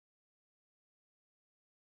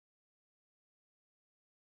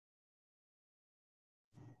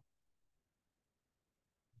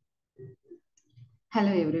Hello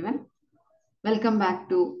everyone, welcome back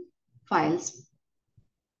to files.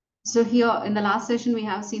 So here in the last session we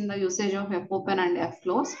have seen the usage of fopen and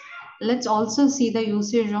fclose. Let's also see the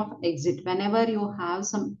usage of exit whenever you have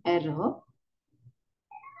some error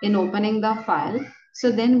in opening the file. So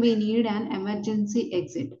then we need an emergency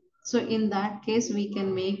exit. So in that case we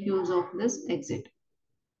can make use of this exit.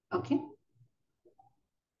 Okay.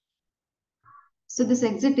 So this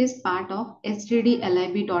exit is part of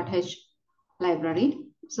stdlib.h library.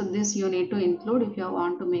 So this you need to include if you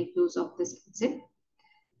want to make use of this exit.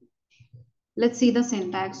 Let's see the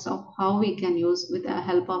syntax of how we can use with the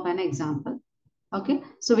help of an example. Okay,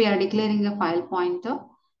 so we are declaring a file pointer,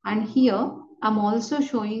 and here I'm also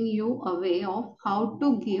showing you a way of how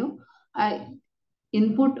to give a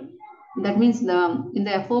input. That means the in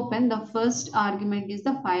the fopen the first argument is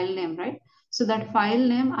the file name, right? So that file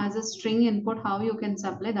name as a string input, how you can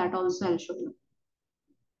supply that also I'll show you.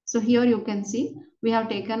 So here you can see we have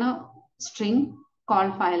taken a string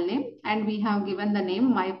called file name and we have given the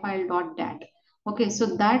name myfile.dat. Okay,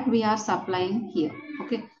 so that we are supplying here.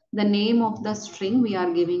 Okay, the name of the string we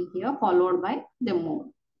are giving here followed by the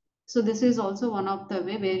mode. So this is also one of the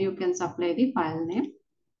way where you can supply the file name.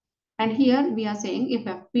 And here we are saying if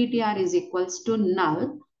fptr is equals to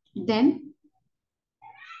null, then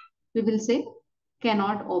we will say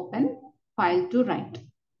cannot open file to write.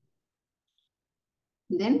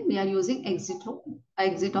 Then we are using exit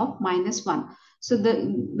of -1. So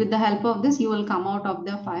with the help of this, you will come out of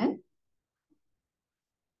the file.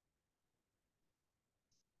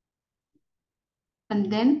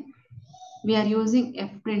 And then we are using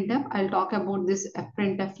fprintf. I'll talk about this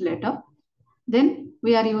fprintf later. Then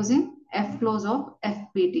we are using fclose of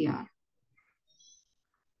fptr.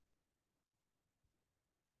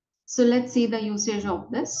 So let's see the usage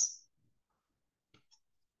of this.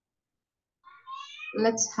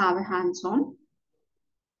 Let's have a hands-on.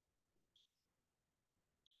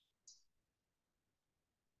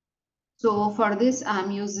 So for this, I'm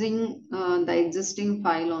using the existing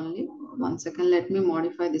file only. One second, let me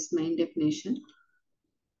modify this main definition.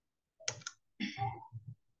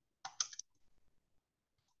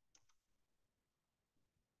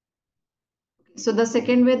 So the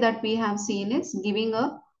second way that we have seen is giving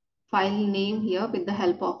a file name here with the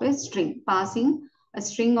help of a string, passing a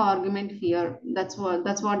string argument here. That's what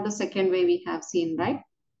the second way we have seen, right?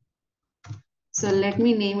 So let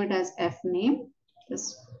me name it as fname,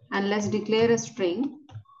 and let's declare a string.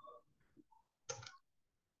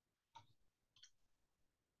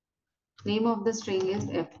 Name of the string is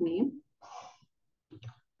fname.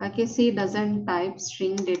 Okay, C doesn't type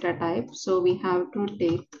string data type, so we have to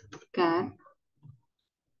take char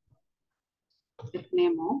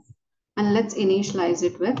fname of, and let's initialize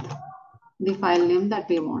it with the file name that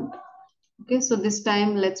we want. Okay, so this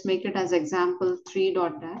time let's make it as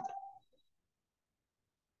example3.dat.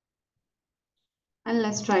 And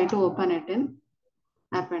let's try to open it in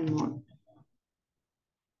append mode.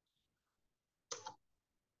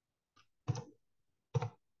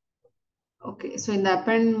 Okay, so in the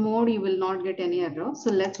append mode, you will not get any error. So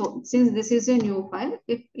since this is a new file,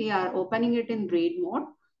 if we are opening it in read mode,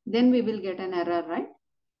 then we will get an error, right?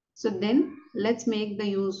 So then let's make the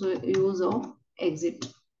use of exit.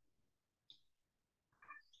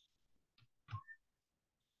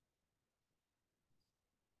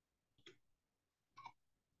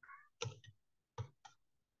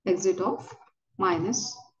 Exit of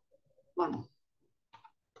 -1.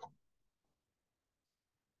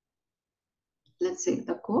 Let's save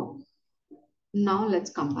the code. Now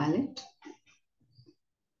let's compile it.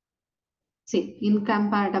 See,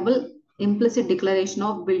 incompatible implicit declaration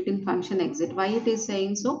of built-in function exit. Why it is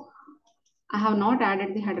saying so? I have not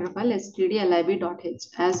added the header file stdlib.h.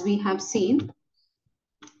 As we have seen,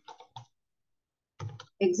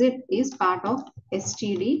 exit is part of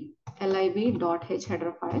stdlib.h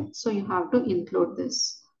header file. So you have to include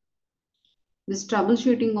this. This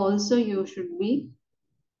troubleshooting also you should be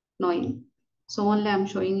knowing. So only I'm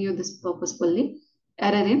showing you this purposefully.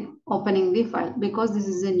 Error in opening the file because this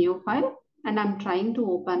is a new file and I'm trying to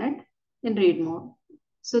open it in read mode.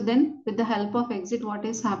 So then with the help of exit, what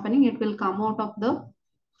is happening? It will come out of the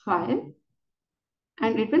file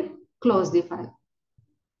and it will close the file.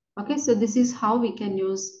 Okay, so this is how we can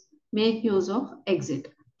make use of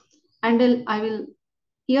exit. And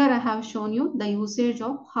here I have shown you the usage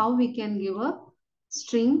of how we can give a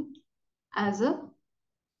string as a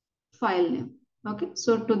file name. Okay,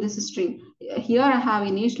 so to this string, here I have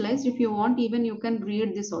initialized. If you want, even you can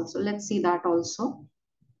read this also. Let's see that also.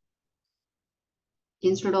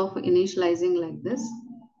 Instead of initializing like this.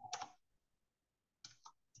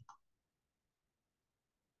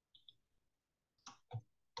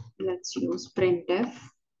 Let's use printf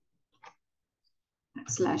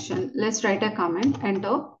 /n. Let's write a comment,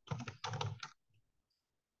 enter.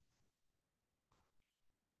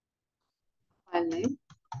 File name.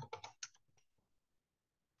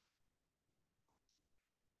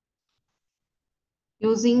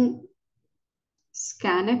 Using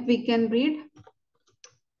scanf, we can read.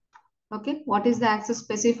 Okay, what is the access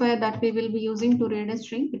specifier that we will be using to read a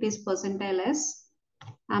string? It is %s.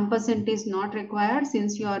 Ampersand is not required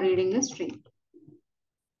since you are reading a string.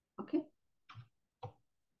 Okay,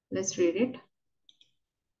 let's read it.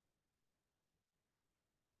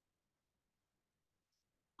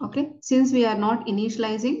 Okay, since we are not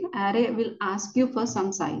initializing, array will ask you for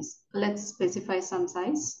some size. Let's specify some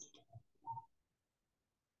size.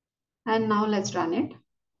 And now let's run it.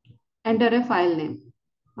 Enter a file name.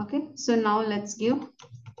 Okay, so now let's give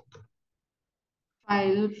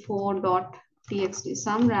file4.txt,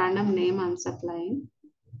 some random name I'm supplying.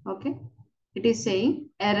 Okay, it is saying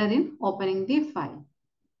error in opening the file.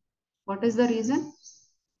 What is the reason?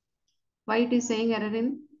 Why it is saying error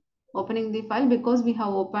in opening the file? Because we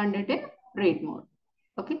have opened it in read mode.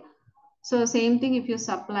 Okay, so same thing if you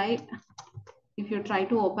try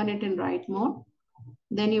to open it in write mode,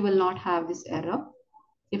 then you will not have this error.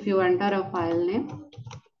 If you enter a file name,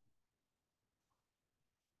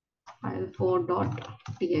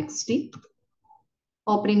 file4.txt,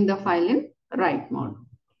 opening the file in write mode.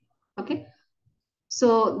 Okay,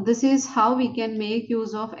 so this is how we can make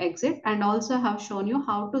use of exit, and also have shown you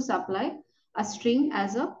how to supply a string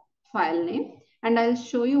as a file name. And I'll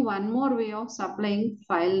show you one more way of supplying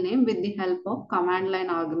file name with the help of command line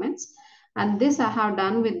arguments. And this I have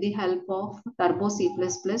done with the help of Turbo C++.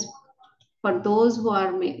 For those who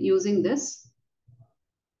are using this.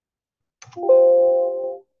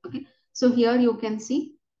 Okay, so here you can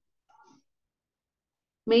see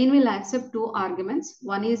main will accept two arguments.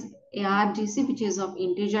 One is argc, which is of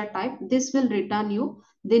integer type. This will return you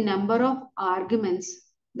the number of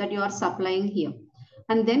arguments that you are supplying here.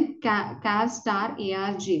 And then char star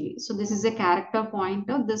argv. So this is a character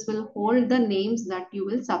pointer. This will hold the names that you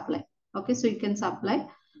will supply. Okay, so you can supply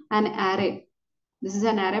an array. This is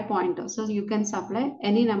an array pointer. So you can supply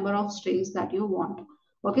any number of strings that you want.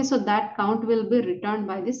 Okay, so that count will be returned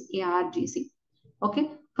by this argc.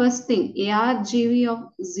 Okay, first thing, argv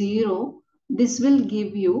of 0, this will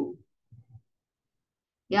give you,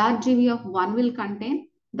 argv of 1 will contain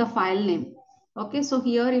the file name. Okay, so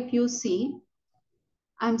here if you see,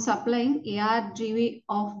 I'm supplying argv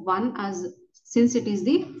of 1 as, since it is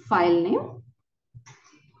the file name.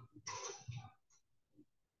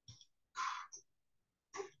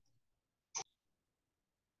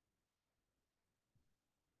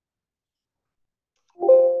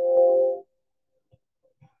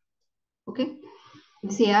 Okay,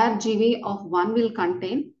 this argv of 1 will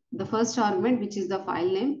contain the first argument, which is the file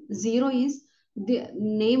name. 0 is the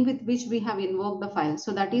name with which we have invoked the file.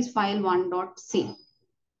 So that is file1.c.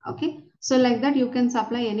 Okay, so like that you can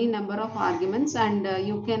supply any number of arguments, and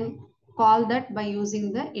you can call that by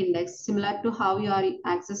using the index, similar to how you are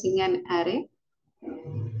accessing an array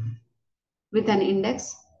with an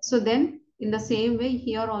index. So then in the same way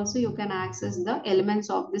here also you can access the elements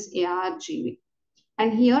of this argv.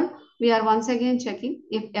 And here we are once again checking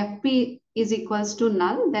if fp is equals to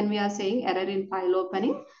null, then we are saying error in file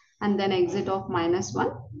opening and then exit of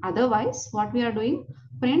 -1. Otherwise, what we are doing,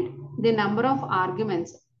 print the number of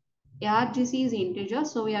arguments. argc is integer,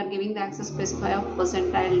 so we are giving the access specifier of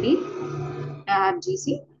 %d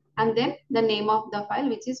argc, and then the name of the file,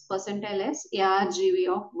 which is %s argv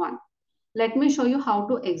of 1. Let me show you how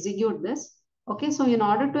to execute this. Okay, so in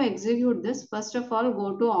order to execute this, first of all,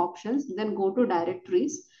 go to options, then go to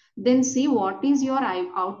directories, then see what is your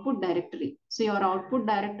output directory. So your output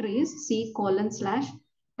directory is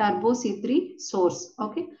C:/turbo C3 source.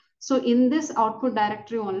 Okay, so in this output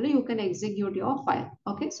directory only you can execute your file.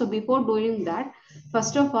 Okay, so before doing that,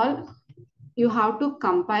 first of all, you have to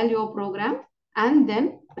compile your program and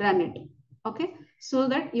then run it. Okay, so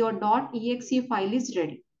that your .exe file is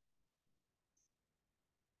ready.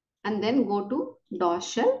 And then go to DOS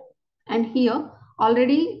shell, and here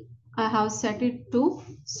already I have set it to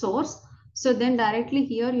source. So then directly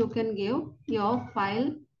here you can give your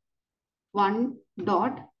file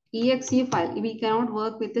 1.exe file. We cannot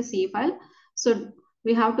work with the C file, so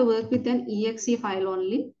we have to work with an exe file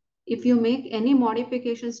only. If you make any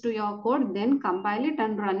modifications to your code, then compile it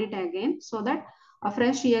and run it again, so that a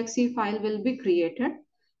fresh exe file will be created.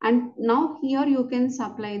 And now here you can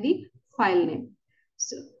supply the file name.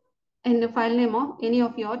 So in the file name of any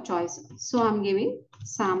of your choice. So I'm giving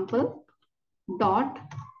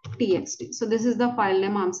sample.txt. So this is the file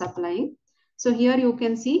name I'm supplying. So here you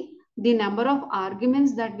can see the number of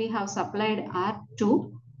arguments that we have supplied are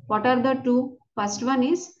 2. What are the 2? First one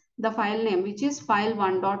is the file name, which is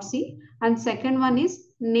file1.c, and second one is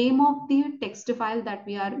name of the text file that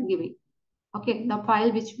we are giving. Okay, the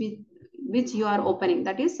file which you are opening,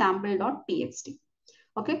 that is sample.txt.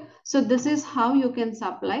 Okay, so this is how you can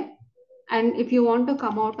supply. And if you want to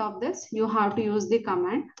come out of this, you have to use the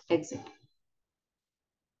command exit.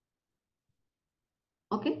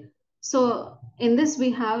 Okay, so in this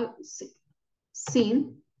we have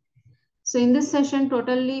seen. So in this session,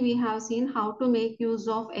 totally we have seen how to make use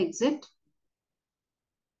of exit.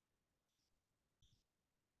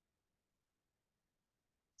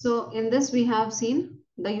 So in this we have seen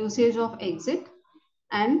the usage of exit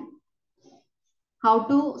and how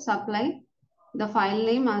to supply the file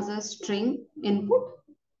name as a string input.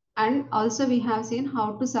 And also we have seen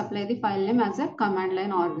how to supply the file name as a command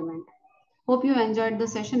line argument. Hope you enjoyed the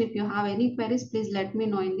session. If you have any queries, please let me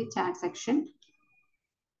know in the chat section.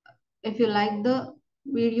 If you like the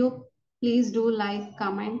video, please do like,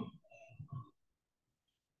 comment,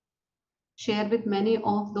 share with many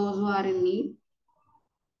of those who are in need.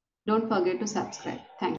 Don't forget to subscribe. Thank you.